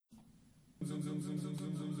Play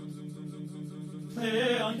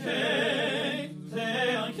on K,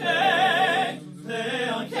 play on K, play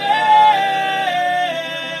on K,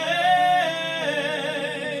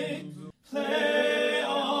 play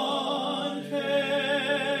on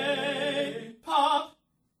K, pop.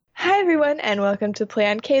 Hi everyone, and welcome to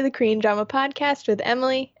Play on K, the Korean drama podcast with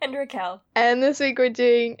Emily and Raquel. And this week we're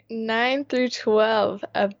doing 9 through 12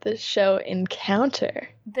 of the show Encounter.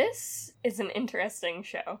 This is an interesting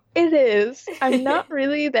show. It is. I'm not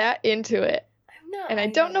really that into it. I'm not. And I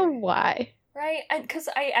don't know why. Right? Because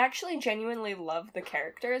I actually genuinely love the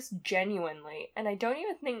characters. Genuinely. And I don't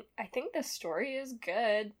even think... I think the story is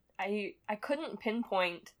good. I couldn't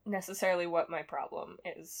pinpoint necessarily what my problem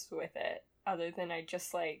is with it. Other than I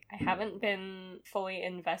haven't been fully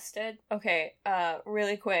invested. Okay,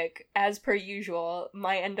 really quick, as per usual,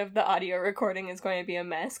 my end of the audio recording is going to be a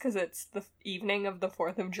mess because it's the evening of the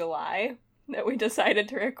 4th of July that we decided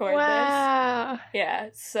to record this. Yeah,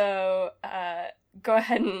 so, go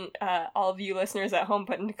ahead and, all of you listeners at home,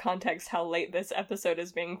 put into context how late this episode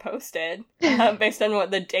is being posted, based on what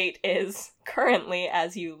the date is currently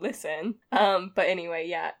as you listen. But anyway,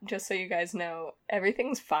 yeah, just so you guys know,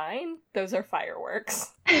 everything's fine. Those are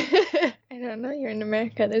fireworks. I don't know, you're in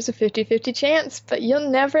America. There's a 50-50 chance, but you'll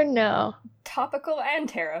never know. Topical and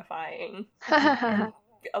terrifying.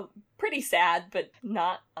 Pretty sad, but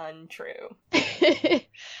not untrue.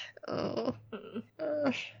 Oh.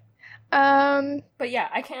 But yeah,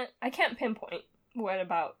 I can't pinpoint what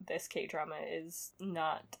about this K-drama is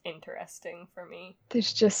not interesting for me.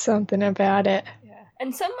 There's just something about it. Yeah.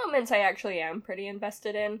 And some moments I actually am pretty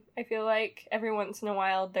invested in. I feel like every once in a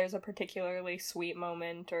while there's a particularly sweet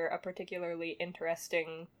moment or a particularly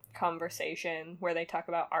interesting conversation where they talk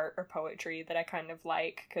about art or poetry that I kind of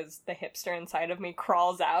like, because the hipster inside of me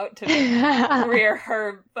crawls out to rear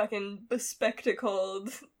her fucking bespectacled,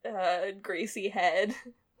 greasy head.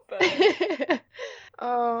 But...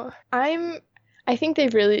 I think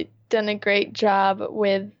they've really done a great job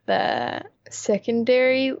with the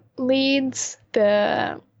secondary leads,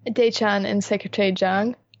 the Dae-chan and Secretary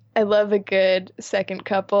Jung. I love a good second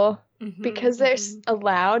couple because they're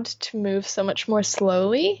allowed to move so much more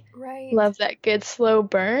slowly. Right. Love that good slow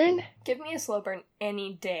burn. Give me a slow burn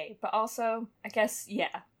any day, but also, I guess,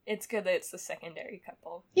 yeah, it's good that it's the secondary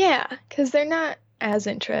couple. Yeah, because they're not as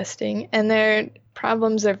interesting, and their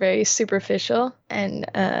problems are very superficial and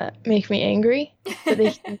make me angry.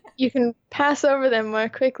 But you can pass over them more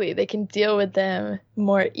quickly. They can deal with them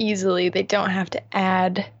more easily. They don't have to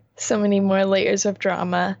add so many more layers of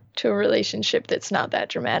drama to a relationship that's not that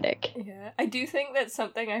dramatic. Yeah, I do think that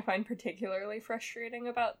something I find particularly frustrating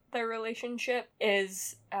about their relationship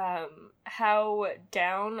is how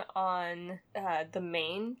down on the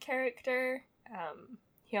main character,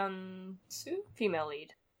 Hyun-soo? Female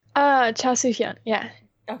lead. Cha Soo-hyun, yeah.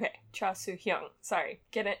 Okay, Cha Soo-hyun. Sorry,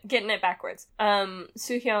 getting it backwards.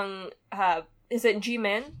 Soo-hyun, is it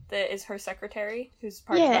Ji-min that is her secretary, who's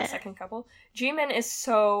part of that second couple? Ji-min is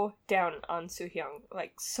so down on Soo-hyun,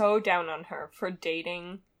 like, so down on her for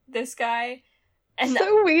dating this guy. And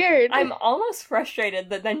so weird. I'm almost frustrated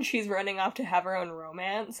that then she's running off to have her own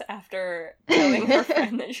romance after telling her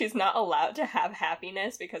friend that she's not allowed to have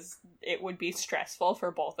happiness because it would be stressful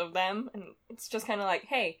for both of them. And it's just kind of like,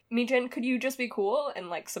 hey, Mi-jin, could you just be cool and,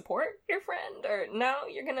 like, support your friend? Or no,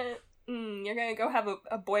 you're gonna go have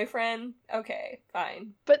a boyfriend? Okay,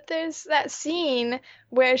 fine. But there's that scene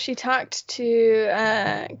where she talked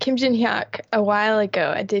to Kim Jin-hyuk a while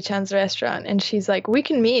ago at Dae-chan's restaurant, and she's like, we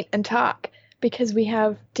can meet and talk because we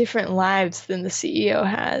have different lives than the CEO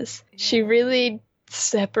has. Yeah. She really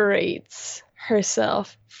separates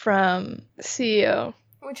herself from CEO.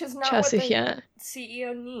 Which is not what the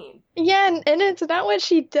CEO needs. Yeah, and it's not what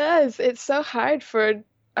she does. It's so hard for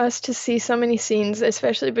us to see so many scenes,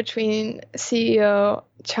 especially between CEO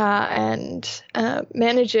Cha and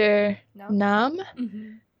manager Nam,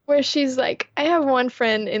 where she's like, I have one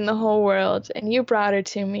friend in the whole world, and you brought her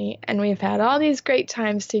to me, and we've had all these great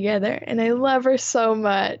times together, and I love her so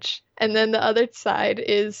much. And then the other side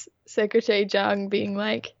is Secretary Jung being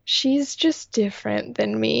like, she's just different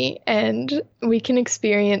than me, and we can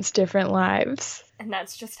experience different lives. And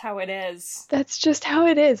that's just how it is. That's just how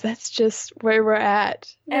it is. That's just where we're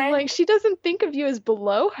at. And I'm like, she doesn't think of you as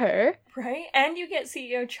below her. Right? And you get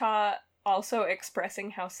CEO Cha also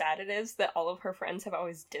expressing how sad it is that all of her friends have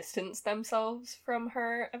always distanced themselves from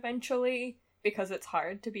her eventually. because it's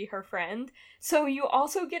hard to be her friend. So you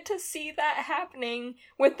also get to see that happening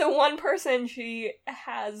with the one person she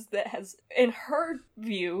has that has, in her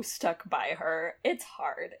view, stuck by her. It's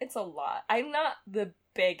hard. It's a lot. I'm not the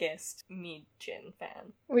biggest Mi-jin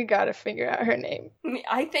fan. We gotta figure out her name.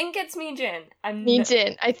 I think it's Mi-jin.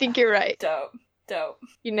 Mi-jin. I think you're right. Dope.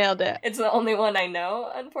 You nailed it. It's the only one I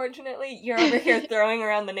know, unfortunately. You're over here throwing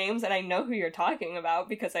around the names, and I know who you're talking about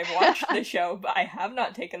because I've watched the show, but I have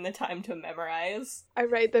not taken the time to memorize. I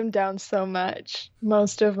write them down so much.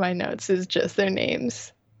 Most of my notes is just their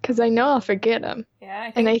names. Because I know I'll forget them.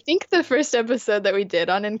 Yeah, And I think the first episode that we did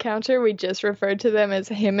on Encounter, we just referred to them as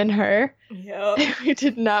him and her. Yep. We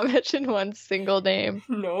did not mention one single name.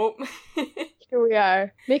 Nope. Here we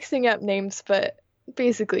are, mixing up names, but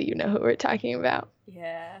basically you know who we're talking about.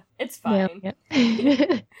 Yeah, it's fine.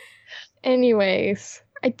 Yeah. Anyways,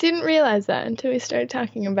 I didn't realize that until we started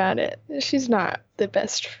talking about it. She's not the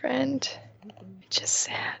best friend. Which is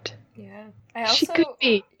sad. Yeah. She could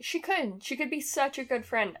be. She could be such a good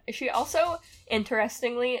friend. She also,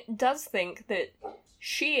 interestingly, does think that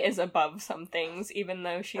she is above some things, even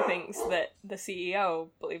though she thinks that the CEO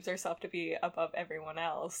believes herself to be above everyone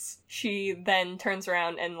else. She then turns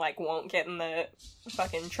around and, like, won't get in the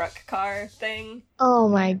fucking truck car thing. Oh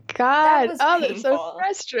my god. That was That's so painful.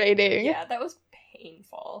 frustrating. Yeah, that was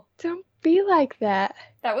painful. Don't be like that.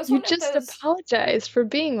 That was You one just of those... apologized for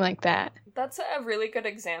being like that. That's a really good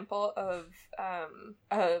example of,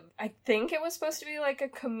 I think it was supposed to be, like, a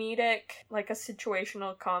comedic, like, a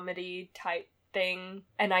situational comedy type thing,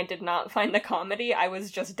 and I did not find the comedy. I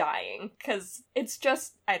was just dying, because it's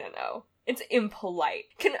just, I don't know, it's impolite.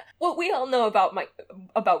 What we all know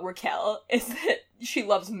about Raquel is that she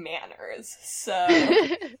loves manners, so...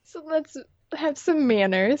 So let's have some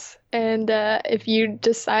manners, and if you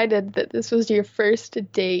decided that this was your first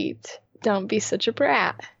date, don't be such a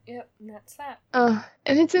brat. Yep, and that's that.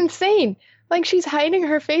 And it's insane. Like, she's hiding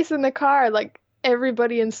her face in the car, like,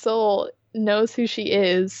 everybody in Seoul knows who she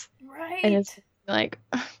is. Right. And it's like,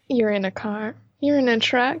 you're in a car. You're in a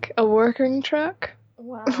truck. A working truck.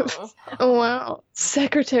 Wow. Wow.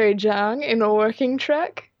 Secretary Jang in a working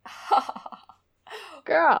truck?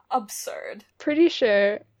 Girl. Absurd. Pretty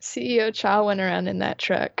sure CEO Cha went around in that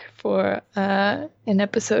truck for an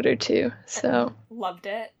episode or two. So Loved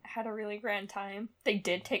it. Had a really grand time. They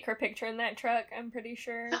did take her picture in that truck, I'm pretty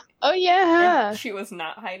sure. oh yeah. And she was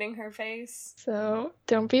not hiding her face. So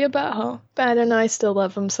don't be a butthole. But I don't know, I still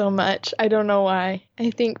love him so much. I don't know why. I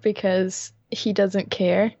think because he doesn't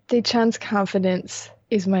care. Dae-chan's confidence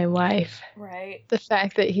is my life. Right. The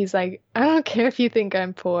fact that he's like, I don't care if you think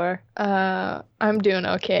I'm poor. I'm doing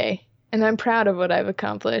okay. And I'm proud of what I've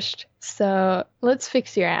accomplished. So let's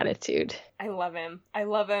fix your attitude. I love him. I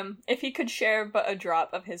love him. If he could share but a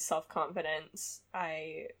drop of his self-confidence,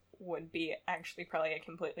 I would be actually probably a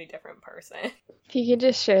completely different person. If you could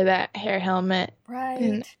just share that hair helmet Right.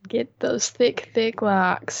 and get those thick, thick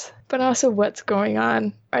locks. But also, what's going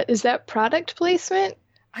on? Is that product placement?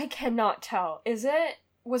 I cannot tell. Is it?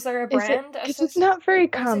 Was there a brand? Because it's not very Was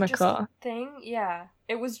it just comical. a thing? Yeah.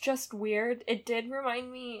 It was just weird. It did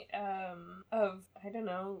remind me of, I don't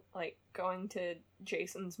know, like going to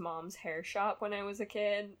Jason's mom's hair shop when I was a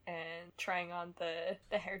kid and trying on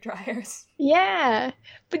the hair dryers. Yeah,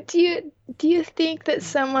 but do you think that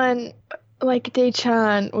someone like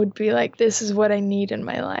Dae-chan would be like, this is what I need in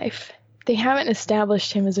my life? They haven't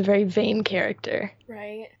established him as a very vain character.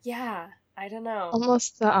 Right? Yeah. I don't know.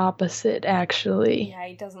 Almost the opposite, actually. Yeah,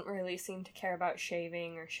 he doesn't really seem to care about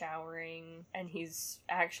shaving or showering, and he's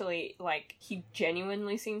actually, like, he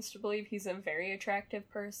genuinely seems to believe he's a very attractive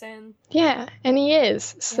person. Yeah, and he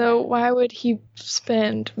is. So Yeah. why would he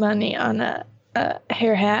spend money on a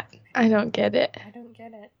hair hat? I don't get it. I don't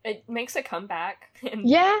get it. It makes a comeback in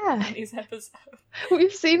Yeah, these episodes.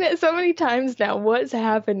 we've seen it so many times now. What's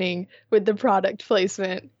happening with the product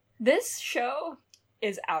placement? This show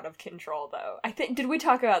is out of control, though. I think, did we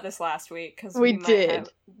talk about this last week? Because We did,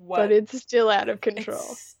 but it's still out of control.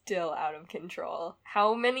 It's still out of control.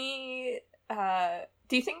 How many,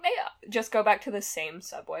 do you think they just go back to the same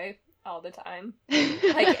subway all the time?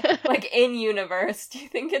 Like in universe, do you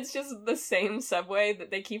think it's just the same subway that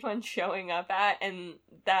they keep on showing up at, and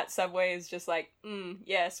that subway is just like,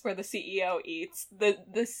 yes, where the CEO eats, the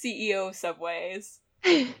CEO subways?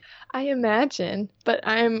 I imagine, but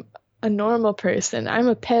I'm a normal person. I'm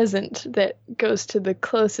a peasant that goes to the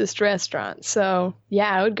closest restaurant. So, yeah,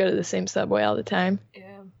 I would go to the same subway all the time.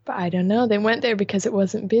 Yeah. But I don't know. They went there because it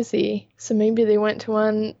wasn't busy. So maybe they went to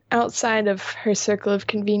one outside of her circle of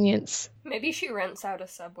convenience. Maybe she rents out a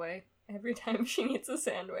subway every time she needs a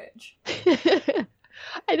sandwich.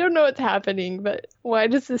 I don't know what's happening, but why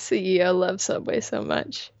does the CEO love Subway so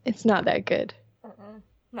much? It's not that good.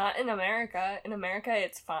 Not in America. In America,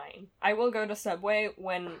 it's fine. I will go to Subway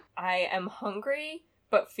when I am hungry,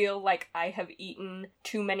 but feel like I have eaten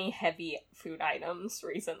too many heavy food items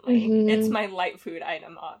recently. Mhm. It's my light food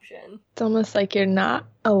item option. It's almost like you're not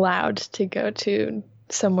allowed to go to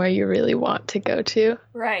somewhere you really want to go to.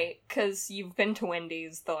 Right, because you've been to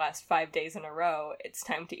Wendy's the last 5 days in a row. It's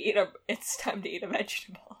time to eat a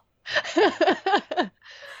vegetable.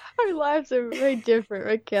 Our lives are very different,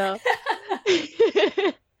 Raquel.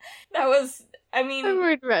 That was, I mean, I'm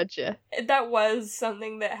worried about you. that was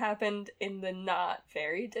something that happened in the not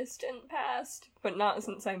very distant past, but not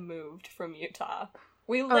since I moved from Utah.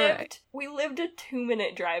 We lived a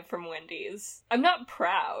 2-minute drive from Wendy's. I'm not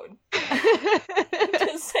proud. I'm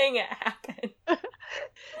just saying it happened.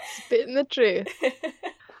 Spitting the truth.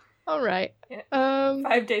 All right. Yeah.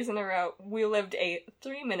 5 days in a row, we lived a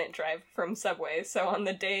 3-minute drive from Subway, so on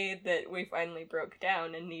the day that we finally broke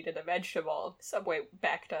down and needed a vegetable, Subway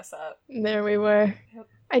backed us up. There we were. Yep.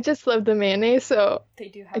 I just love the mayonnaise, so They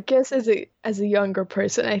do have... I guess as a younger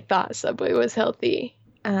person, I thought Subway was healthy.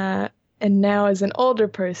 And now as an older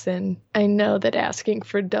person, I know that asking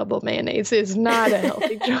for double mayonnaise is not a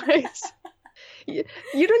healthy choice.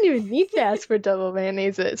 You don't even need to ask for double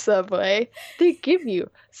mayonnaise at Subway. They give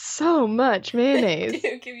you so much mayonnaise.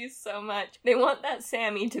 They do give you so much. They want that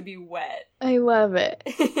Sammy to be wet. I love it.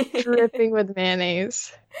 Dripping with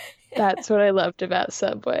mayonnaise. That's what I loved about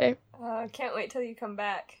Subway. Can't wait till you come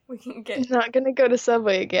back. We can I'm get... not gonna go to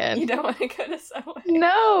Subway again. You don't want to go to Subway?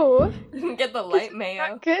 No! You can get the light mayo.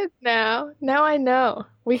 Not good now. Now I know.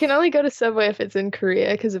 We can only go to Subway if it's in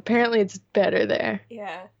Korea, because apparently it's better there.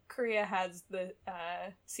 Yeah. Korea has the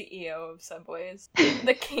CEO of Subways.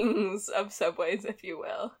 The kings of Subways, if you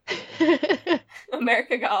will.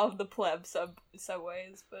 America got all of the pleb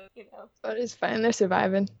Subways, but, you know. But it's fine. They're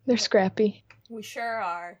surviving. They're scrappy. We sure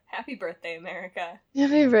are. Happy birthday, America.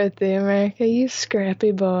 Happy birthday, America. You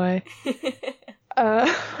scrappy boy.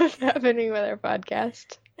 What's happening with our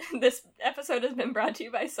podcast? This episode has been brought to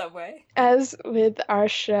you by Subway. As with our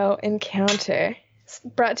show Encounter,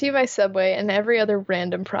 brought to you by Subway and every other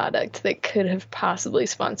random product that could have possibly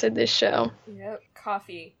sponsored this show. Yep.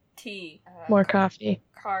 Coffee, tea, More coffee,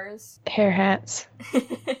 cars, hair hats,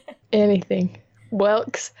 anything.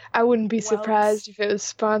 Welks. I wouldn't be surprised if it was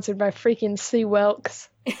sponsored by freaking C. Welks.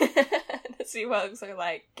 The Sea Welks are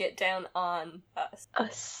like, get down on us.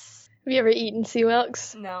 Us. Have you ever eaten Sea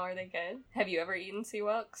Welks? No, are they good? Have you ever eaten Sea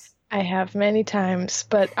Welks? I have many times,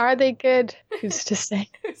 but are they good? Who's to say?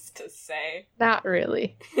 Who's to say? Not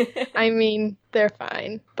really. I mean, they're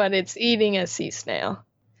fine, but it's eating a sea snail.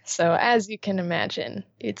 So as you can imagine,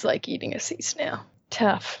 it's like eating a sea snail.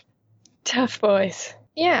 Tough. Tough boys.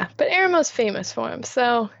 Yeah, but Aramo's famous for them,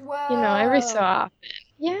 so, Whoa. Every so often.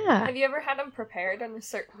 Yeah. Have you ever had them prepared in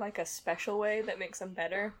a special way that makes them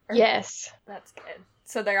better? Yes. That's good.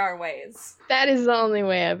 So there are ways. That is the only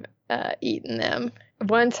way I've eaten them.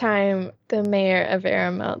 One time, the mayor of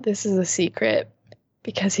Aramo, this is a secret,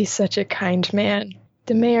 because he's such a kind man,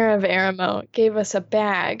 the mayor of Aramo gave us a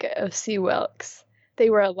bag of Sea Welks. They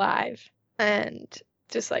were alive and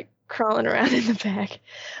just like crawling around in the bag.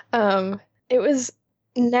 It was,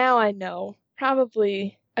 now I know,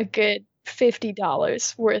 probably a good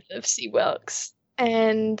 $50 worth of Sea Welks.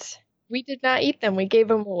 And we did not eat them. We gave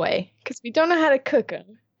them away because we don't know how to cook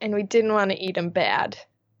them and we didn't want to eat them bad.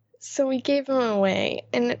 So we gave them away,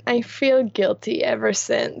 and I feel guilty ever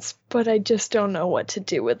since, but I just don't know what to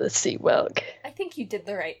do with a Sea Welk. I think you did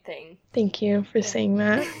the right thing. Thank you for saying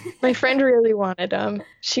that. My friend really wanted them.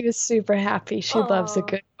 She was super happy. She loves a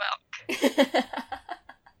good Welk.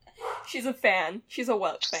 She's a fan. She's a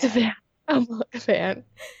Welk fan. She's a fan. I'm a fan.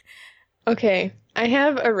 Okay, I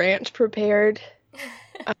have a rant prepared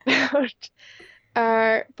about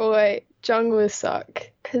our boy Jung-woo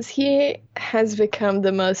Suk, because he has become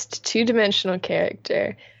the most two-dimensional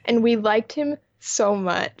character, and we liked him so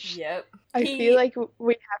much. Yep. I feel like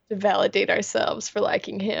we have to validate ourselves for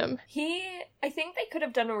liking him. I think they could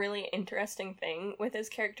have done a really interesting thing with his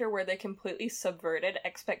character where they completely subverted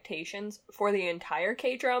expectations for the entire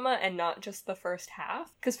K-drama and not just the first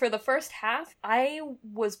half. Because for the first half, I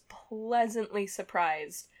was pleasantly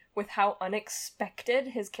surprised with how unexpected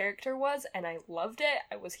his character was, and I loved it.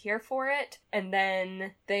 I was here for it. And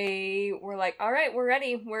then they were like, all right, we're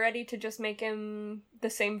ready. We're ready to just make him the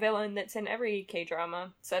same villain that's in every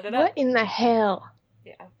K-drama. Set it up. What in the hell?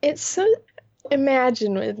 Yeah. It's so...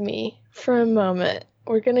 Imagine with me for a moment.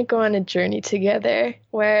 We're gonna go on a journey together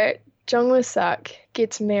where Jung-woo Suk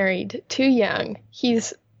gets married too young.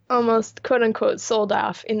 He's almost, quote-unquote, sold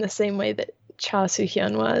off in the same way that Cha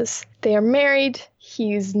Soo-hyun was. They are married.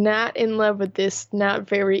 He's not in love with this not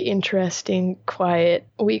very interesting, quiet,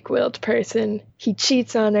 weak-willed person. He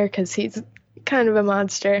cheats on her because he's kind of a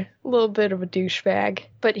monster, a little bit of a douchebag,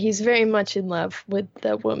 but he's very much in love with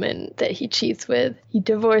the woman that he cheats with. He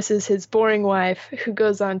divorces his boring wife, who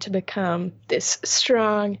goes on to become this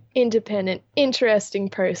strong, independent, interesting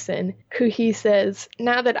person who he says,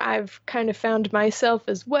 now that I've kind of found myself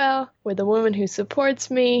as well, with a woman who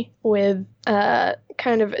supports me, with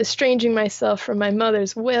kind of estranging myself from my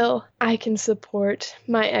mother's will, I can support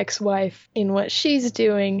my ex-wife in what she's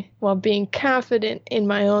doing while being confident in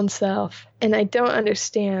my own self. And I don't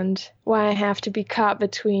understand why I have to be caught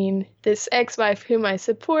between this ex-wife whom I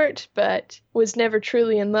support but was never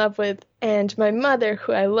truly in love with, and my mother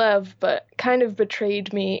who I love but kind of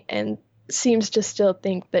betrayed me and seems to still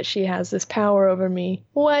think that she has this power over me.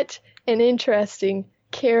 What an interesting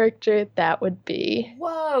character that would be.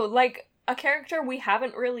 Whoa, like a character we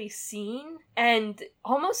haven't really seen, and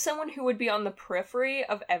almost someone who would be on the periphery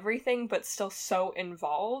of everything but still so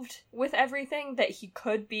involved with everything that he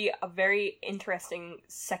could be a very interesting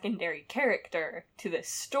secondary character to this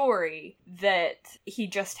story, that he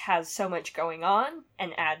just has so much going on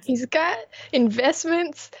and adds. He's got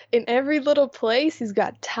investments in every little place. He's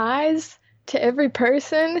got ties to every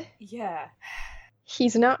person. Yeah.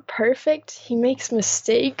 He's not perfect. He makes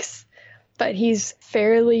mistakes, but he's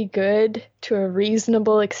fairly good to a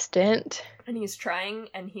reasonable extent. And he's trying,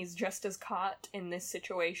 and he's just as caught in this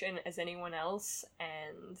situation as anyone else,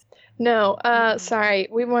 and... No, sorry,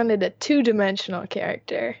 we wanted a two-dimensional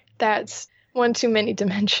character. That's one too many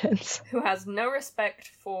dimensions. Who has no respect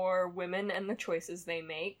for women and the choices they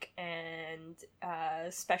make, and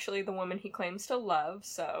especially the woman he claims to love,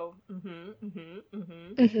 so...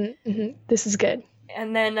 This is good.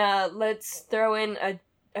 And then let's throw in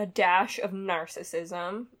a dash of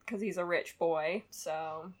narcissism, because he's a rich boy,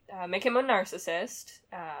 so make him a narcissist.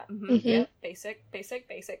 Yeah,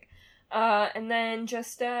 basic. And then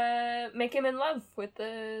just make him in love with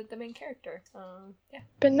the main character. Yeah.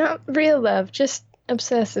 But not real love, just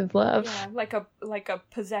obsessive love. Yeah, like a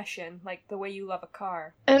possession, like the way you love a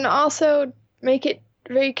car. And also make it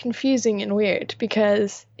very confusing and weird,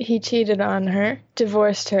 because he cheated on her,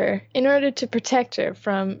 divorced her, in order to protect her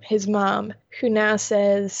from his mom, who now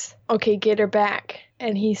says, okay, get her back.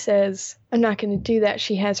 And he says, I'm not going to do that,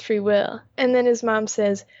 she has free will. And then his mom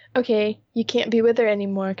says, okay, you can't be with her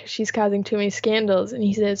anymore because she's causing too many scandals. And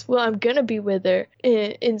he says, well, I'm going to be with her.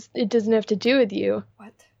 It doesn't have to do with you.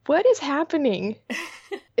 What is happening?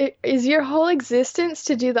 Is your whole existence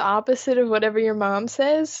to do the opposite of whatever your mom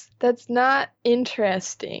says? That's not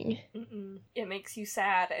interesting. It makes you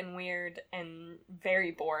sad and weird and very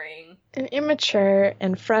boring. And immature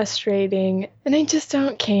and frustrating. And I just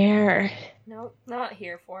don't care. Nope, not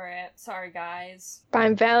here for it. Sorry, guys. But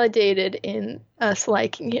I'm validated in us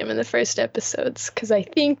liking him in the first episodes, because I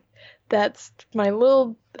think that's my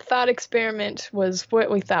little thought experiment was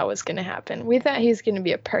what we thought was going to happen. We thought he was going to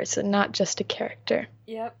be a person, not just a character.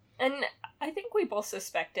 Yep. And I think we both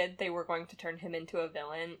suspected they were going to turn him into a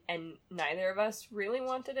villain, and neither of us really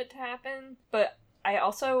wanted it to happen. But I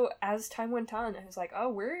also, as time went on, I was like, oh,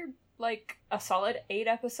 we're like a solid 8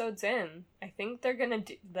 episodes in. I think they're gonna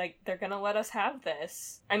they're gonna let us have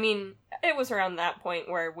this. I mean, it was around that point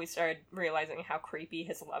where we started realizing how creepy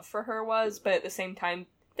his love for her was, but at the same time,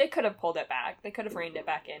 they could have pulled it back. They could have reined it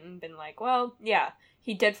back in and been like, well, yeah,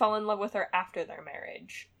 he did fall in love with her after their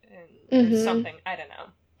marriage. And or something. I don't know.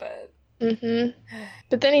 But...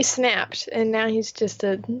 But then he snapped, and now he's just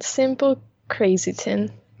a simple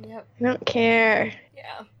crazyton. Yep. I don't care.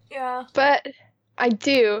 Yeah. But I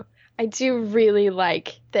do really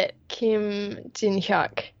like that Kim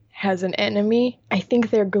Jin-hyuk has an enemy. I think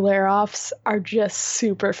their glare-offs are just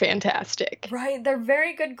super fantastic. Right, they're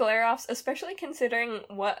very good glare-offs, especially considering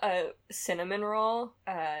what a cinnamon roll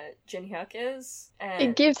Jin-hyuk is. And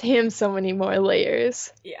it gives him so many more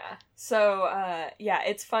layers. Yeah. So, yeah,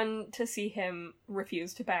 it's fun to see him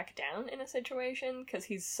refuse to back down in a situation, because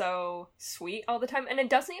he's so sweet all the time. And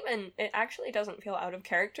it actually doesn't feel out of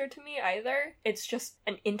character to me either. It's just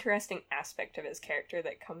an interesting aspect of his character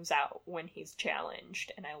that comes out when he's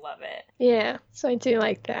challenged, and I love it. Yeah, so I do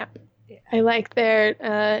like that. Yeah. I like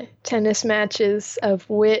their tennis matches of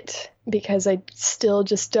wit, because I still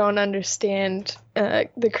just don't understand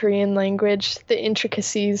the Korean language, the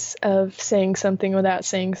intricacies of saying something without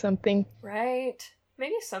saying something. Right.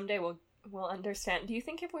 Maybe someday we'll understand. Do you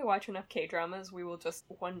think if we watch enough K-dramas, we will just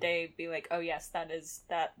one day be like, oh yes,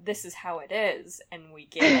 this is how it is, and we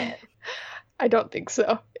get it? I don't think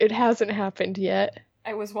so. It hasn't happened yet.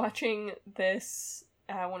 I was watching this,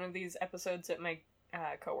 one of these episodes at my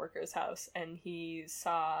coworker's house, and he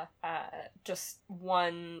saw just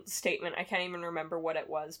one statement. I can't even remember what it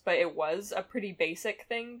was, but it was a pretty basic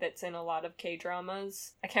thing that's in a lot of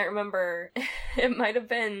K-dramas. I can't remember. It might have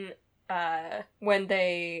been when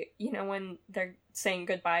when they're saying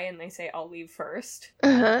goodbye and they say, "I'll leave first."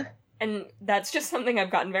 Uh-huh. And that's just something I've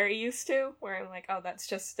gotten very used to, where I'm like, oh, that's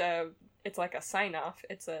just it's like a sign-off.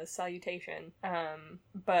 It's a salutation.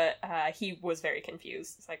 But he was very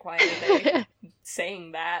confused. It's like, why are they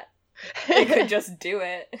saying that? They could just do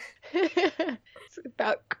it. It's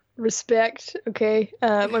about respect, okay?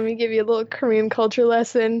 Let me give you a little Korean culture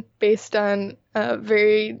lesson based on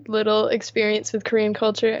very little experience with Korean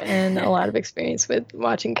culture and a lot of experience with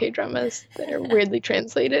watching K-dramas that are weirdly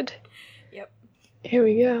translated. Here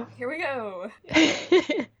we go.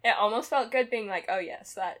 It almost felt good being like, oh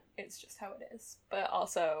yes, that is just how it is. But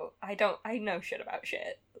also, I know shit about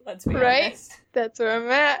shit. Let's be honest. That's where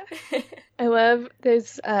I'm at. I love,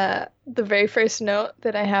 there's, the very first note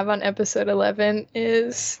that I have on episode 11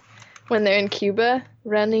 is when they're in Cuba,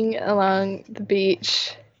 running along the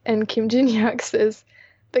beach, and Kim Jin-hyuk says,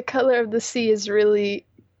 the color of the sea is really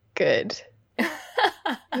good.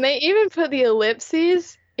 And they even put the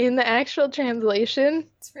ellipses in the actual translation.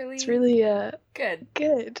 It's really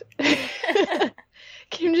good.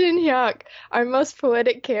 Kim Jin-hyuk, our most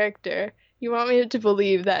poetic character. You want me to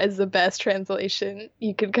believe that is the best translation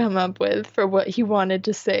you could come up with for what he wanted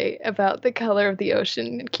to say about the color of the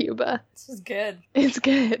ocean in Cuba. This is good. It's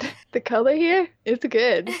good. The color here, it's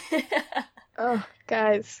good. Oh,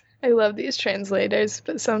 guys, I love these translators,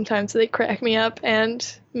 but sometimes they crack me up and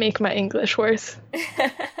make my English worse.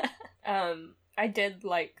 I did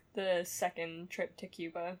like the second trip to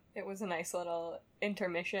Cuba. It was a nice little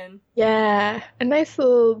intermission. Yeah, a nice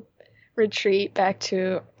little retreat back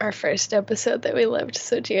to our first episode that we loved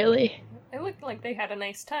so dearly. It looked like they had a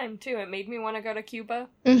nice time, too. It made me want to go to Cuba.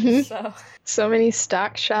 Mm-hmm. So many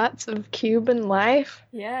stock shots of Cuban life.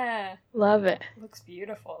 Yeah. Love it. Looks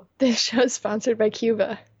beautiful. This show is sponsored by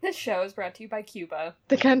Cuba. This show is brought to you by Cuba.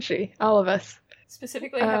 The country. All of us.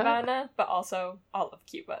 Specifically Havana, but also all of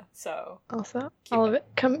Cuba. So also Cuba. All of it.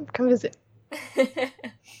 Come visit.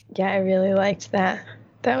 Yeah, I really liked that.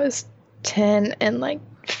 That was 10 and like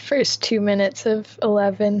first 2 minutes of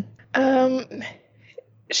 11.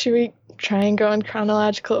 Should we try and go in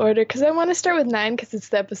chronological order? Because I want to start with 9 because it's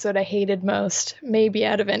the episode I hated most, maybe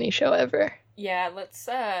out of any show ever. Yeah, let's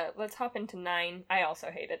hop into 9. I also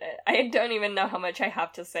hated it. I don't even know how much I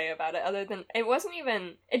have to say about it, other than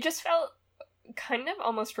it just felt kind of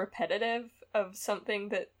almost repetitive of something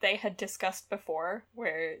that they had discussed before,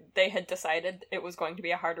 where they had decided it was going to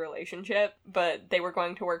be a hard relationship, but they were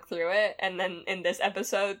going to work through it, and then in this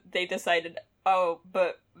episode, they decided, oh,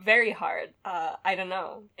 but very hard. I don't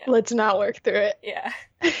know. Yeah. Let's not work through it. Yeah.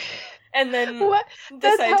 And then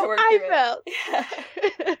decide to work through it. Felt.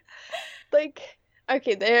 Yeah. Like,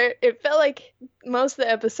 okay, it felt like most of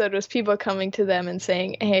the episode was people coming to them and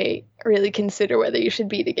saying, hey, really consider whether you should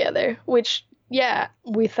be together, which, yeah,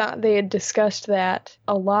 we thought they had discussed that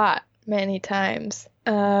a lot, many times.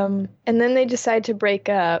 And then they decide to break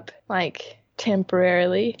up, like,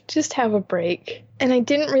 temporarily, just have a break. And I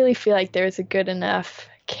didn't really feel like there was a good enough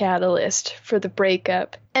catalyst for the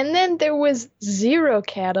breakup. And then there was zero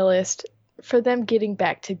catalyst for them getting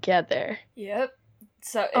back together. Yep.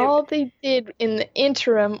 So all they did in the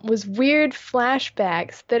interim was weird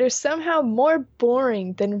flashbacks that are somehow more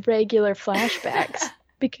boring than regular flashbacks.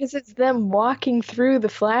 Because it's them walking through the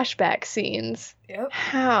flashback scenes. Yep.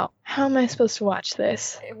 How am I supposed to watch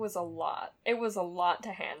this? It was a lot. It was a lot to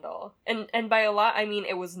handle. And by a lot, I mean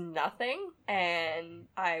it was nothing, and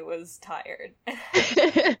I was tired.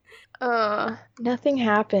 Nothing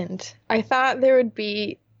happened. I thought there would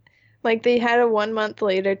be, like, they had a 1 month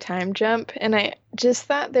later time jump, and I just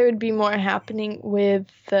thought there would be more happening with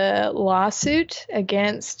the lawsuit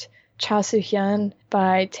against Cha Soo-hyun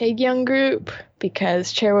by Taegyeong Group,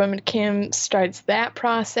 because Chairwoman Kim starts that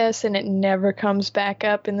process and it never comes back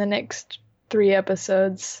up in the next 3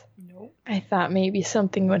 episodes. Nope. I thought maybe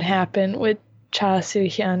something would happen with Cha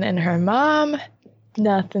Soo-hyun and her mom.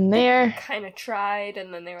 Nothing there. Kind of tried,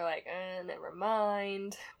 and then they were like, never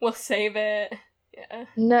mind. We'll save it. Yeah.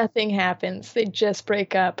 Nothing happens. They just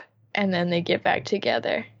break up, and then they get back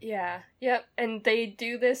together. Yeah. Yep. And they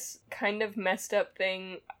do this kind of messed up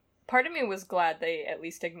thing. Part of me was glad they at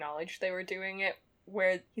least acknowledged they were doing it,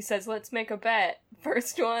 where he says, let's make a bet.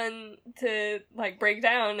 First one to, like, break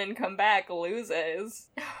down and come back loses.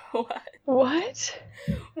 What?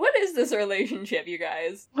 What is this relationship, you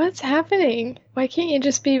guys? What's happening? Why can't you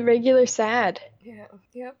just be regular sad? Yeah,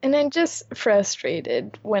 yep. And I'm just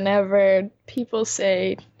frustrated whenever people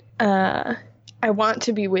say, I want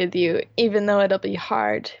to be with you, even though it'll be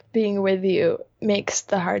hard. Being with you makes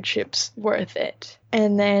the hardships worth it.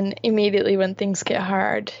 And then immediately when things get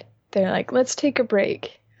hard, they're like, let's take a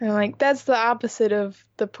break. And I'm like, that's the opposite of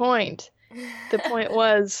the point. The point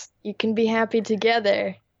was you can be happy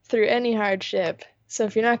together through any hardship. So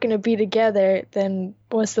if you're not going to be together, then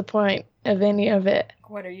what's the point of any of it?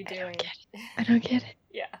 What are you doing? I don't get it.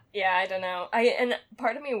 Yeah, I don't know. And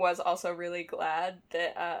part of me was also really glad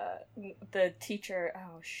that the teacher,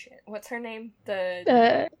 oh shit, what's her name?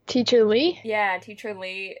 Teacher Lee? Yeah, Teacher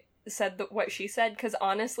Lee said what she said, because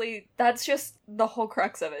honestly, that's just the whole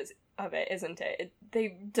crux of it, isn't it?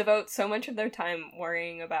 They devote so much of their time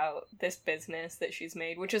worrying about this business that she's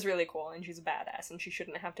made, which is really cool, and she's a badass, and she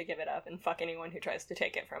shouldn't have to give it up, and fuck anyone who tries to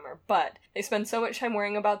take it from her. But they spend so much time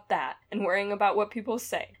worrying about that, and worrying about what people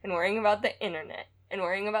say, and worrying about the internet, and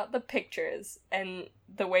worrying about the pictures, and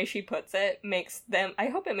the way she puts it makes them, I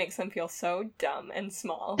hope it makes them feel so dumb and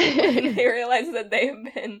small when they realize that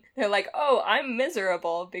they're like, oh, I'm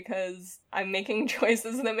miserable because I'm making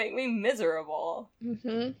choices that make me miserable.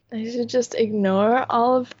 I should just ignore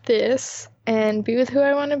all of this and be with who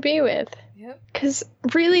I want to be with. Yep. Because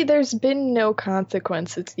really there's been no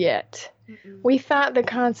consequences yet. We thought the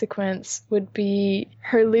consequence would be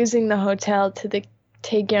her losing the hotel to the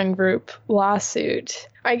Taekyung Group lawsuit.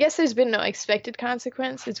 I guess there's been no expected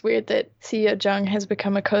consequence. It's weird that CEO Jung has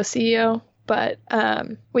become a co-CEO, but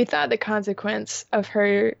we thought the consequence of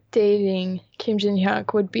her dating Kim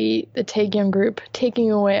Jin-hyuk would be the Taekyung Group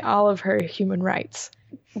taking away all of her human rights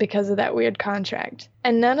because of that weird contract.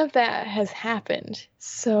 And none of that has happened.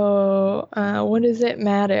 So what does it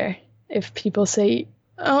matter if people say,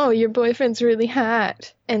 oh, your boyfriend's really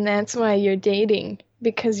hot, and that's why you're dating?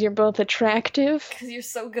 Because you're both attractive? Because you're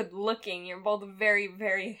so good looking. You're both very,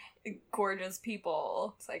 very gorgeous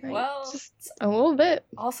people. It's like, well, just a little bit.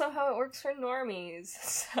 Also how it works for normies.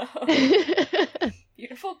 So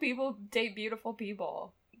beautiful people date beautiful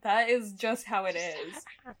people. That is just how it is. It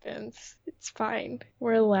happens. It's fine.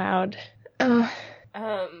 We're allowed. Yeah,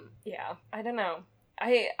 I don't know.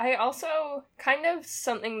 I also, kind of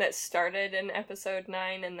something that started in episode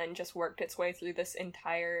 9 and then just worked its way through these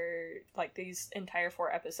entire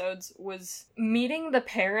 4 episodes, was meeting the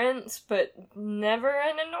parents, but never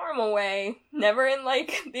in a normal way. Never in,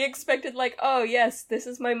 the expected, oh, yes, this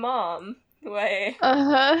is my mom way.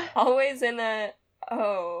 Always in a,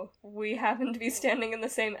 oh, we happen to be standing in the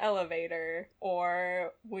same elevator,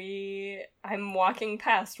 or I'm walking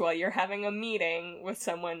past while you're having a meeting with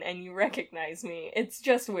someone and you recognize me. It's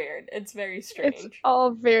just weird. It's very strange. It's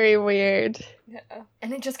all very weird. Yeah.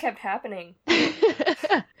 And it just kept happening.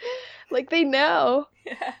 They know.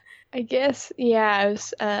 Yeah. I guess, yeah,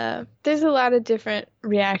 there's a lot of different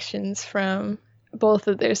reactions from both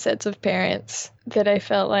of their sets of parents that I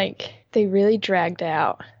felt like they really dragged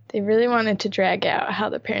out. They really wanted to drag out how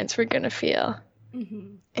the parents were going to feel.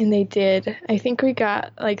 Mm-hmm. And they did. I think we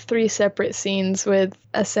got 3 separate scenes with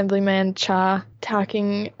Assemblyman Cha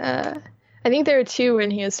talking. I think there were 2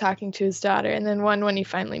 when he was talking to his daughter, and then 1 when he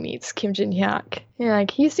finally meets Kim Jin-hyuk.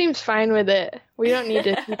 And he seems fine with it. We don't need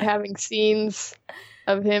to keep having scenes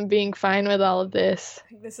of him being fine with all of this.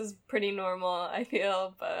 This is pretty normal, I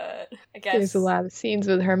feel, but I guess there's a lot of scenes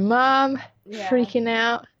with her mom freaking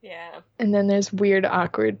out. Yeah. And then there's weird,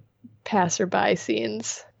 awkward passerby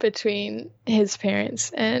scenes between his parents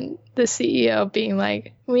and the CEO being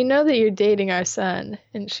like, we know that you're dating our son.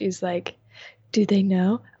 And she's like, do they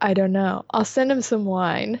know? I don't know. I'll send him some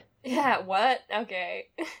wine. Yeah, what? Okay.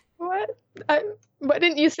 What? Why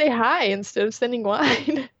didn't you say hi instead of sending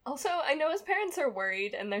wine? Also, I know his parents are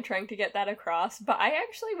worried and they're trying to get that across, but I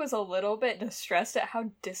actually was a little bit distressed at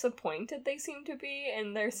how disappointed they seem to be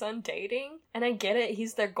in their son dating. And I get it,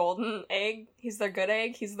 he's their golden egg, he's their good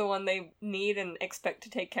egg, he's the one they need and expect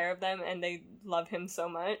to take care of them, and they love him so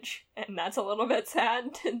much. And that's a little bit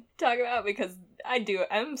sad to talk about because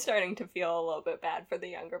I'm starting to feel a little bit bad for the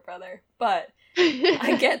younger brother. But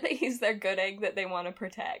I get that he's their good egg that they want to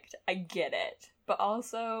protect. I get it. But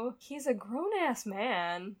also, he's a grown-ass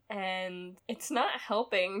man, and it's not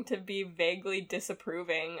helping to be vaguely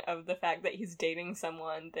disapproving of the fact that he's dating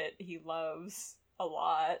someone that he loves a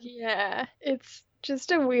lot. Yeah, it's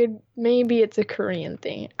just a weird, maybe it's a Korean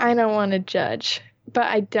thing. I don't want to judge, but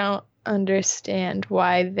I don't understand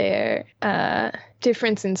why their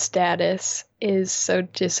difference in status is so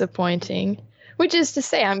disappointing. Which is to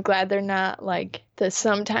say, I'm glad they're not like the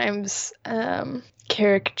sometimes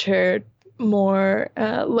caricatured more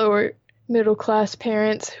lower middle class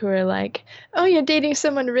parents who are like, oh, you're dating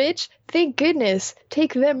someone rich? Thank goodness.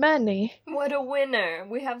 Take their money. What a winner.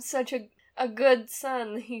 We have such a a good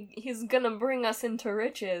son. He's gonna bring us into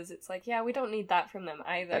riches. It's like, yeah, we don't need that from them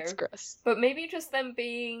either. That's gross. But maybe just them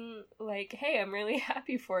being like, hey, I'm really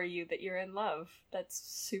happy for you that you're in love. That's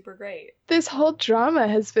super great. This whole drama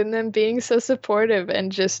has been them being so supportive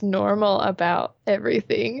and just normal about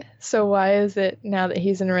everything. So why is it now that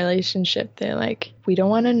he's in a relationship, they're like, we don't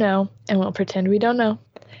want to know, and we'll pretend we don't know.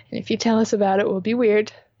 And if you tell us about it, we'll be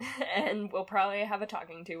weird. And we'll probably have a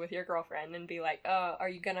talking to with your girlfriend and be like, are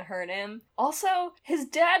you gonna hurt him? Also, his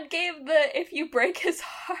dad gave the if you break his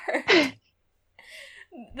heart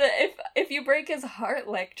the if you break his heart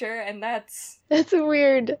lecture, and that's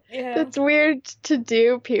weird. Yeah. That's weird to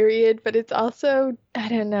do, period, but it's also, I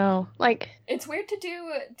don't know, like, it's weird to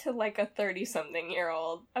do to like a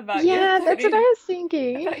 30-something-year-old about that's what I was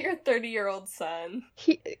thinking. About your 30-year-old son.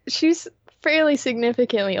 She's fairly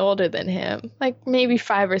significantly older than him, like maybe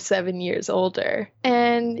 5 or 7 years older.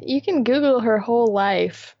 And you can Google her whole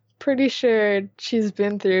life. Pretty sure she's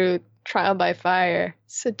been through trial by fire.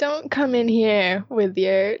 So don't come in here with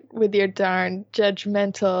your darn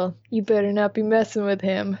judgmental, you better not be messing with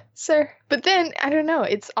him, sir. But then, I don't know,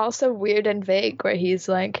 it's also weird and vague where he's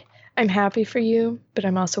like, I'm happy for you, but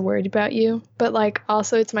I'm also worried about you. But, like,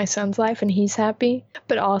 also it's my son's life and he's happy.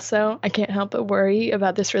 But also, I can't help but worry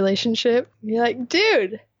about this relationship. You're like,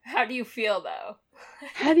 dude. How do you feel, though?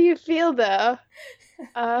 How do you feel, though?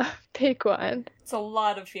 Pick one. It's a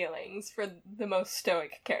lot of feelings for the most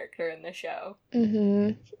stoic character in the show.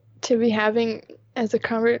 Mm-hmm. To be having as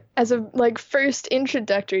a like first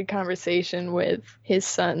introductory conversation with his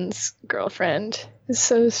son's girlfriend is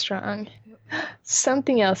so strong.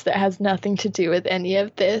 Something else that has nothing to do with any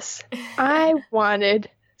of this. I wanted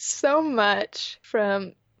so much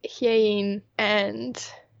from Hye-in and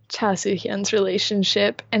Cha Soo-hyun's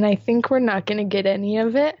relationship, and I think we're not going to get any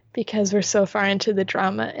of it because we're so far into the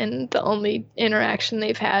drama, and the only interaction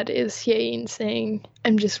they've had is Hye-in saying,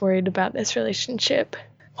 I'm just worried about this relationship.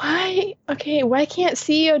 Why can't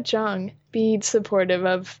CEO Jung be supportive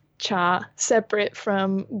of Cha, separate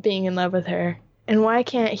from being in love with her? And why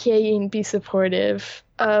can't Hye-in be supportive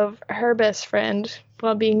of her best friend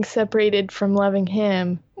while being separated from loving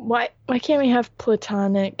him? Why can't we have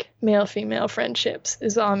platonic male-female friendships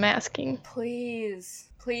is all I'm asking. Please.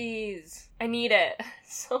 I need it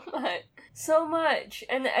so much.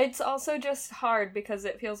 And it's also just hard because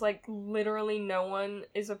it feels like literally no one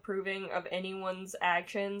is approving of anyone's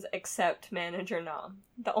actions except Manager Nam.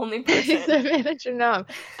 The only person. Except Manager Nam.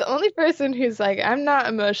 The only person who's like, I'm not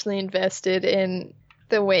emotionally invested in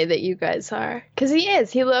the way that you guys are. Because he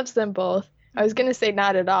is. He loves them both. I was going to say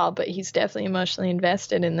not at all, but he's definitely emotionally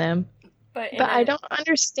invested in them. But I don't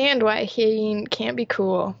understand why Hye-in can't be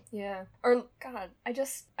cool. Yeah. Or, God,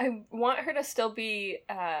 I want her to still be,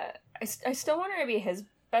 I still want her to be his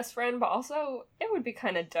best friend, but also it would be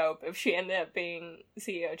kind of dope if she ended up being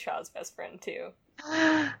CEO Cha's best friend, too.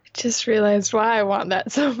 I just realized why I want that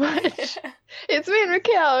so much. It's me and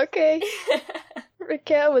Raquel, okay?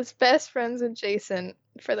 Raquel was best friends with Jason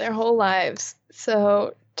for their whole lives.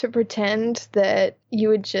 So to pretend that you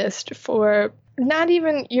would just, for not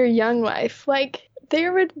even your young life, like they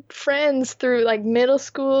were friends through like middle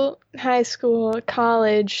school, high school,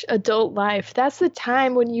 college, adult life. That's the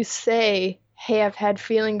time when you say, hey, I've had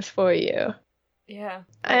feelings for you. Yeah.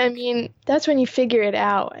 I mean, that's when you figure it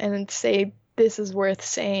out and say, this is worth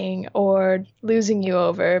saying or losing you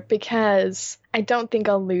over, because I don't think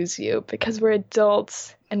I'll lose you because we're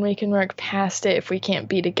adults and we can work past it if we can't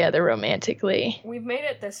be together romantically. We've made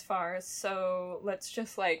it this far, so let's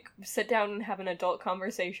just like sit down and have an adult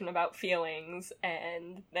conversation about feelings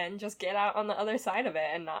and then just get out on the other side of it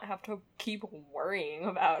and not have to keep worrying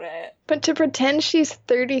about it. But to pretend she's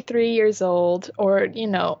 33 years old or, you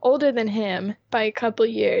know, older than him by a couple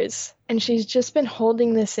years, and she's just been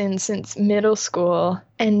holding this in since middle school,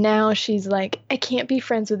 and now she's like, I can't be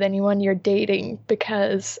friends with anyone you're dating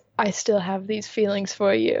because I still have these feelings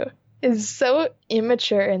for you, is so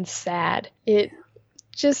immature and sad. It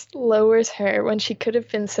just lowers her when she could have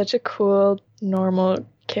been such a cool, normal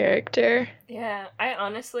character. Yeah, I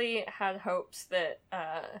honestly had hopes that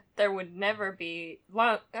there would never be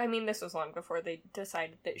I mean, this was long before they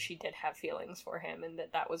decided that she did have feelings for him and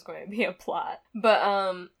that was going to be a plot. But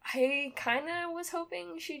I kind of was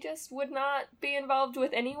hoping she just would not be involved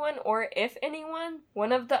with anyone, or if anyone,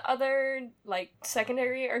 one of the other like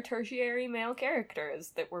secondary or tertiary male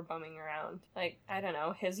characters that were bumming around. Like, I don't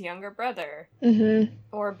know, his younger brother. Mm-hmm.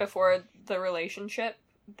 Or before the relationship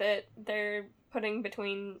that they're putting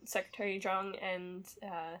between Secretary Zhang and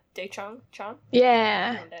Daechang Chan.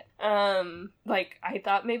 Yeah. Like, I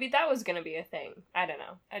thought maybe that was gonna be a thing. I don't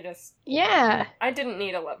know. Yeah. I didn't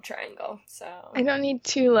need a love triangle, so... I don't need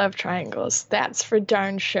 2 love triangles. That's for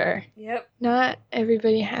darn sure. Yep. Not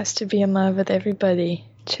everybody has to be in love with everybody.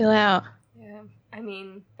 Chill out. Yeah. I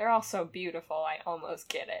mean, they're all so beautiful, I almost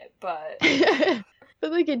get it, but...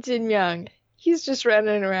 But look at Jin Young. He's just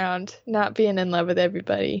running around, not being in love with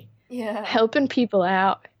everybody. Yeah. Helping people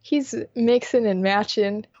out. He's mixing and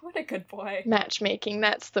matching. What a good boy. Matchmaking,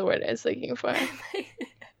 that's the word I was looking for.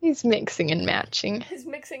 He's mixing and matching. He's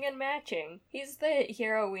mixing and matching. He's the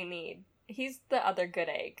hero we need. He's the other good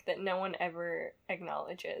egg that no one ever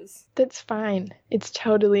acknowledges. That's fine. It's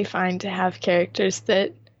totally fine to have characters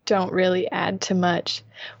that don't really add to much.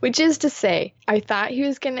 Which is to say, I thought he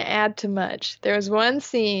was going to add to much. There was one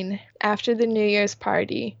scene after the New Year's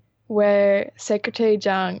party where Secretary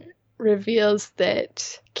Zhang reveals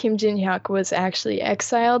that Kim Jin-hyuk was actually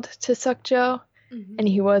exiled to Sukjo, and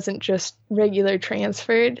he wasn't just regular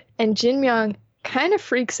transferred. And Jin Myung kind of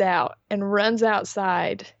freaks out and runs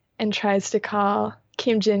outside and tries to call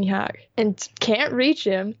Kim Jin-hyuk and can't reach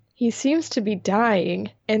him. He seems to be dying.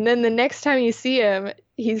 And then the next time you see him,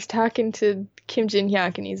 he's talking to Kim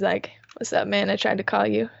Jin-hyuk and he's like, "What's up, man? I tried to call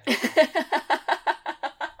you."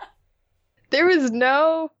 There was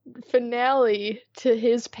no finale to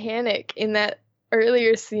his panic in that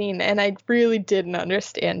earlier scene, and I really didn't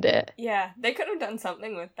understand it. Yeah, they could have done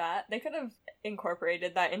something with that. They could have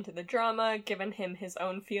incorporated that into the drama, given him his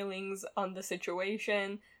own feelings on the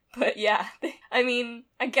situation. But yeah, I mean,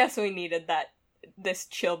 I guess we needed this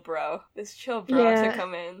chill bro to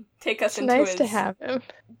come in, take us into nice to have him.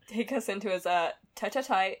 Take us into his tight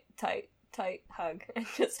hug and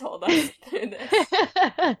just hold us through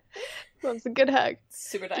this. That's a good hug.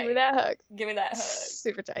 Super tight. Give me that hug. Give me that hug.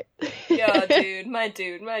 Super tight. Yo, dude, my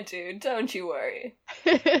dude, don't you worry.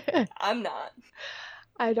 I'm not.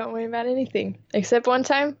 I don't worry about anything. Except one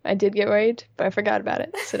time, I did get worried, but I forgot about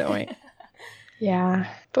it, so don't worry. Yeah,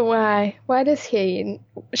 but why? Why does she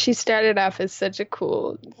started off as such a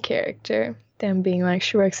cool character, them being like,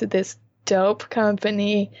 she works at this dope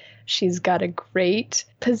company, she's got a great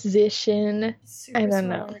position. I don't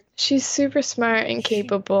know. She's super smart and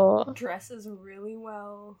capable. Dresses really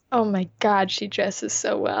well. Oh my god, she dresses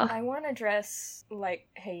so well. I want to dress like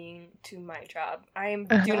Hae-in to my job.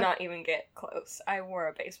 Do not even get close. I wore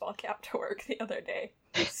a baseball cap to work the other day.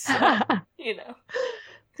 So, you know.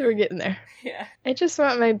 So we're getting there. Yeah. I just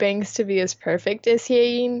want my bangs to be as perfect as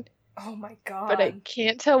Hae-in. Oh my god. But I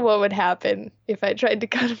can't tell what would happen if I tried to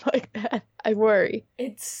cut them like that. I worry.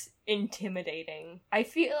 It's intimidating. I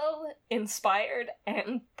feel inspired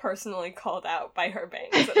and personally called out by her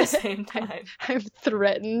bangs at the same time. I'm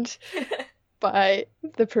threatened by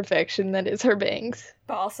the perfection that is her bangs.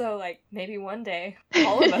 But also, like, maybe one day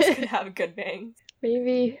all of us could have good bangs.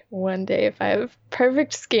 Maybe one day if I have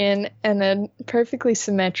perfect skin and a perfectly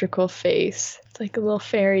symmetrical face. It's like a little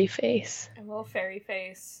fairy face. A little fairy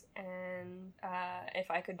face, and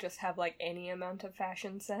if I could just have, like, any amount of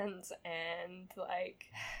fashion sense and, like,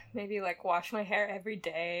 maybe, like, wash my hair every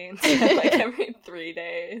day instead of, like, every 3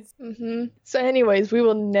 days. So anyways, we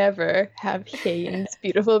will never have Hae-in's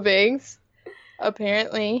beautiful bangs.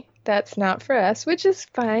 Apparently, that's not for us, which is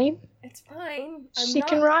fine. It's fine. She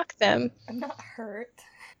can rock them. I'm not hurt.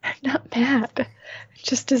 I'm not mad. I'm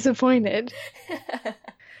just disappointed.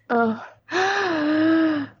 Oh.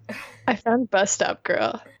 I found Bus Stop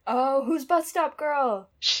Girl. Oh, who's Bus Stop Girl?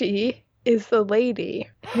 She is the lady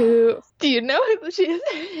who... Do you know who she is?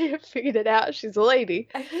 You figured it out. She's a lady.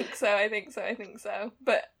 I think so.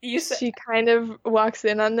 But you said... She kind of walks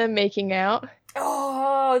in on them making out.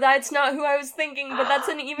 Oh, that's not who I was thinking, but that's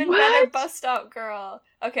an even better Bus Stop Girl.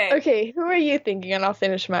 Okay, who are you thinking? And I'll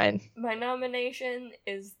finish mine. My nomination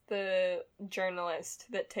is the journalist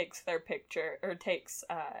that takes their picture, or takes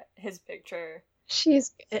his picture.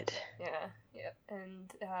 She's good. Yeah,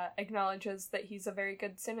 and acknowledges that he's a very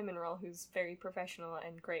good cinnamon roll who's very professional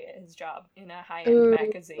and great at his job in a high-end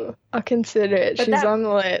magazine. I'll consider it. But she's on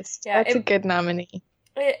the list. Yeah, that's a good nominee.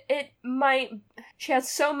 It might... She has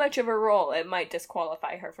so much of a role, it might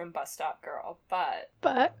disqualify her from Bus Stop Girl,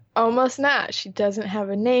 but... almost not. She doesn't have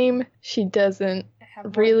a name. She doesn't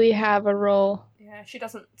really have a role. Yeah, she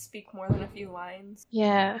doesn't speak more than a few lines.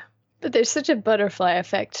 Yeah. But there's such a butterfly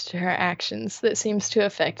effect to her actions that seems to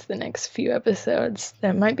affect the next few episodes.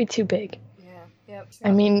 That might be too big. Yeah, yep.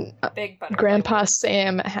 I mean, big Grandpa wings.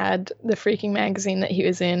 Sam had the freaking magazine that he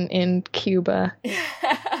was in Cuba.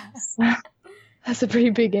 That's a pretty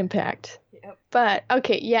big impact. Yep. But,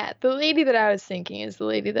 okay, yeah, the lady that I was thinking is the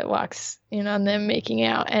lady that walks in on them making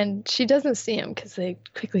out, and she doesn't see him because they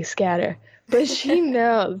quickly scatter. But she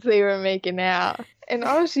knows they were making out. And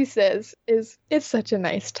all she says is, "It's such a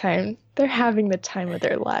nice time. They're having the time of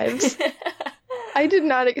their lives." I did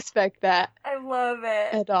not expect that I love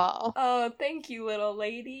it. at all. Oh, thank you, little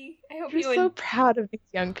lady. I hope I'm so proud of these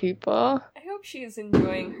young people. I hope she is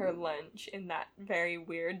enjoying her lunch in that very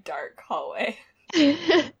weird, dark hallway.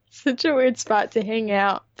 Such a weird spot to hang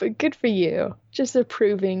out, but good for you. Just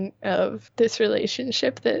approving of this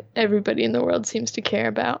relationship that everybody in the world seems to care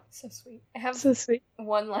about. So sweet. I have So sweet.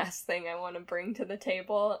 one last thing I want to bring to the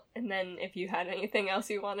table, and then if you had anything else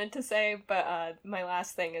you wanted to say, but my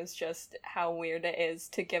last thing is just how weird it is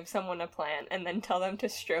to give someone a plant and then tell them to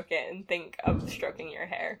stroke it and think of stroking your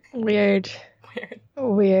hair. Weird.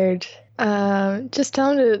 Weird. Just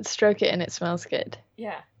tell them to stroke it and it smells good.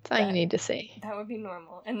 Yeah. That's all you need to say. That would be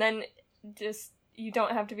normal. And then just, you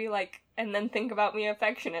don't have to be like, and then think about me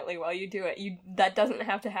affectionately while you do it. That doesn't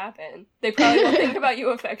have to happen. They probably will think about you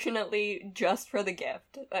affectionately just for the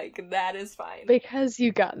gift. Like, that is fine. Because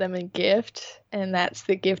you got them a gift, and that's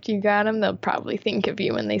the gift you got them, they'll probably think of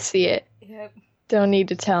you when they see it. Yep. Don't need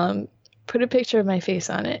to tell them, put a picture of my face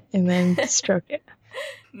on it, and then stroke it.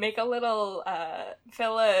 Make a little,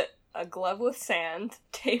 fill a glove with sand,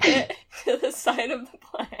 tape it to the side of the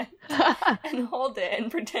plant, and hold it and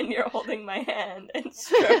pretend you're holding my hand and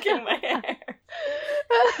stroking my hair.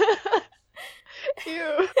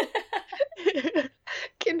 Ew.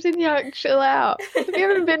 Kim Jin-hyuk, chill out. Have you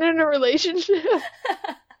ever been in a relationship?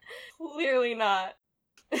 Clearly not.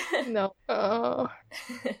 No. Oh.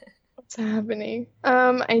 What's happening?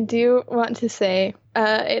 I do want to say,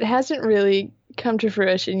 it hasn't really come to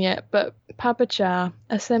fruition yet, but Papa Cha,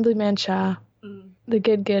 Assemblyman Cha, the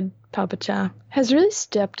good Papa Cha, has really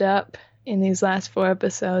stepped up in these last 4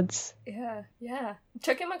 episodes. Yeah.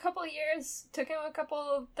 Took him a couple years, took him a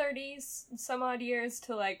couple 30s, some odd years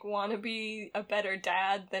to, like, want to be a better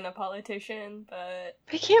dad than a politician, but...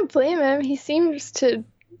 I can't blame him. He seemed to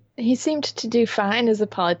do fine as a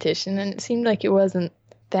politician, and it seemed like it wasn't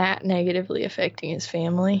that negatively affecting his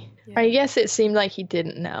family. Yeah. I guess it seemed like he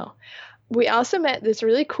didn't know. We also met this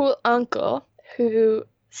really cool uncle who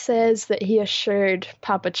says that he assured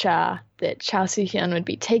Papa Cha that Cha Soo-hyun would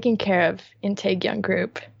be taken care of in Taegyeong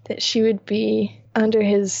Group, that she would be under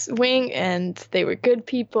his wing and they were good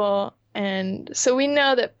people. And so we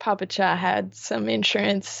know that Papa Cha had some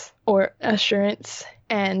insurance or assurance,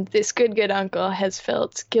 and this good uncle has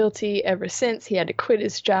felt guilty ever since. He had to quit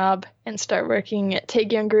his job and start working at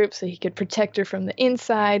Taegyeong Group so he could protect her from the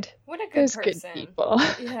inside. What a good Those person. good people.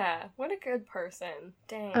 Yeah, what a good person.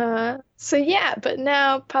 Dang. So yeah, but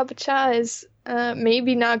now Papa Cha is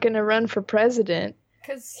maybe not going to run for president.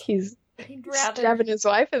 Because He's he'd rather... stabbing his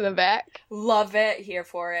wife in the back. Love it, here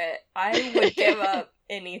for it. I would give up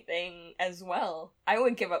anything as well. I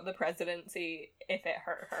would give up the presidency if it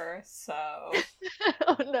hurt her, so...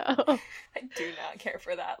 Oh no. I do not care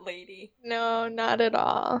for that lady. No, not at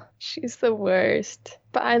all. She's the worst.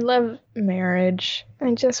 But I love marriage.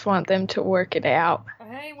 I just want them to work it out.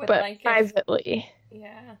 I would But like it. privately.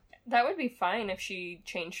 Yeah. That would be fine if she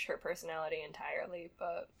changed her personality entirely,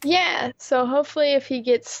 but... Yeah, so hopefully if he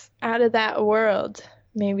gets out of that world,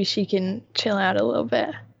 maybe she can chill out a little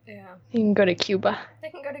bit. Yeah. He can go to Cuba. They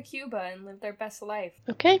can go to Cuba and live their best life.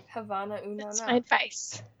 Okay? Havana Unana. That's my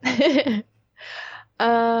advice.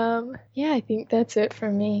 Yeah, I think that's it for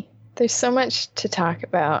me. There's so much to talk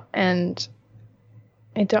about, and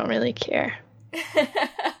I don't really care.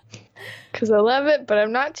 Because I love it, but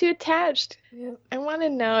I'm not too attached. Yeah. I want to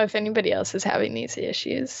know if anybody else is having these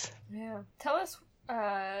issues. Yeah. Tell us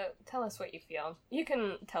what you feel. You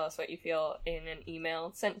can tell us what you feel in an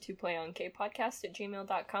email sent to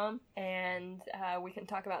playonkpodcast@gmail.com, and we can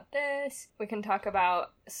talk about this. We can talk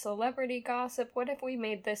about celebrity gossip. What if we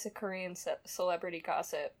made this a Korean celebrity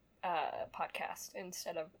gossip podcast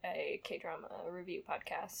instead of a K-drama review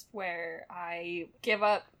podcast, where I give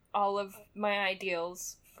up all of my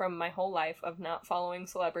ideals from my whole life of not following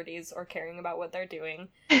celebrities or caring about what they're doing,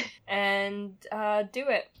 and do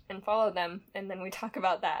it and follow them, and then we talk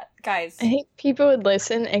about that. Guys, I think people would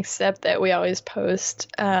listen, except that we always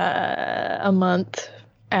post a month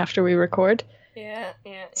after we record. Yeah.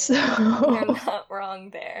 So You're not wrong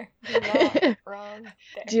there. You're not wrong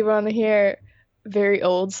there. do you want to hear very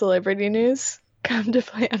old celebrity news? Come to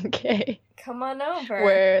Play on K, Come on over.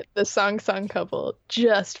 where the Song couple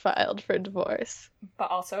just filed for divorce. But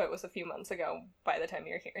also, it was a few months ago by the time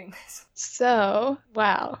you're hearing this. So,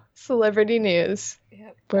 wow, celebrity news.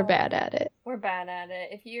 Yep. We're bad at it. We're bad at it.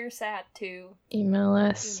 If you're sad too, Email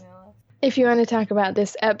us. email us. If you want to talk about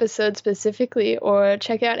this episode specifically or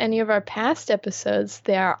check out any of our past episodes,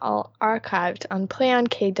 they are all archived on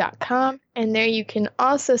playonk.com, and there you can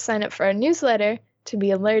also sign up for our newsletter to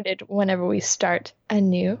be alerted whenever we start a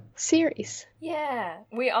new series. Yeah.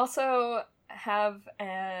 We also have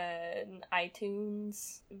an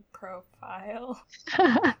iTunes profile.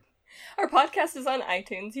 Our podcast is on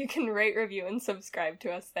iTunes. You can rate, review, and subscribe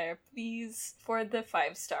to us there. Please, for the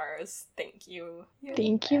 5 stars. Thank you.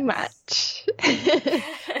 Thank you much.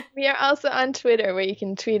 We are also on Twitter, where you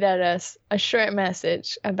can tweet at us a short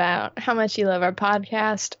message about how much you love our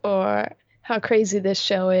podcast or how crazy this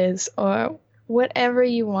show is or whatever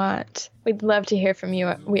you want. We'd love to hear from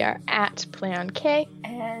you. We are at PlayOnK.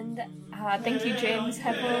 And thank you, James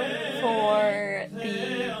Heppel, for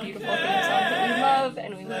the beautiful theme song that we love,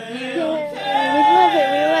 and we love you. Yeah, we love it.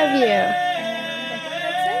 We love you. And I think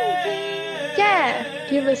that's everything. Yeah.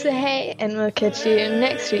 Give us a hey, and we'll catch you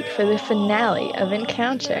next week for the finale of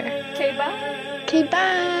Encounter. Okay, bye. Okay,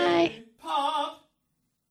 bye.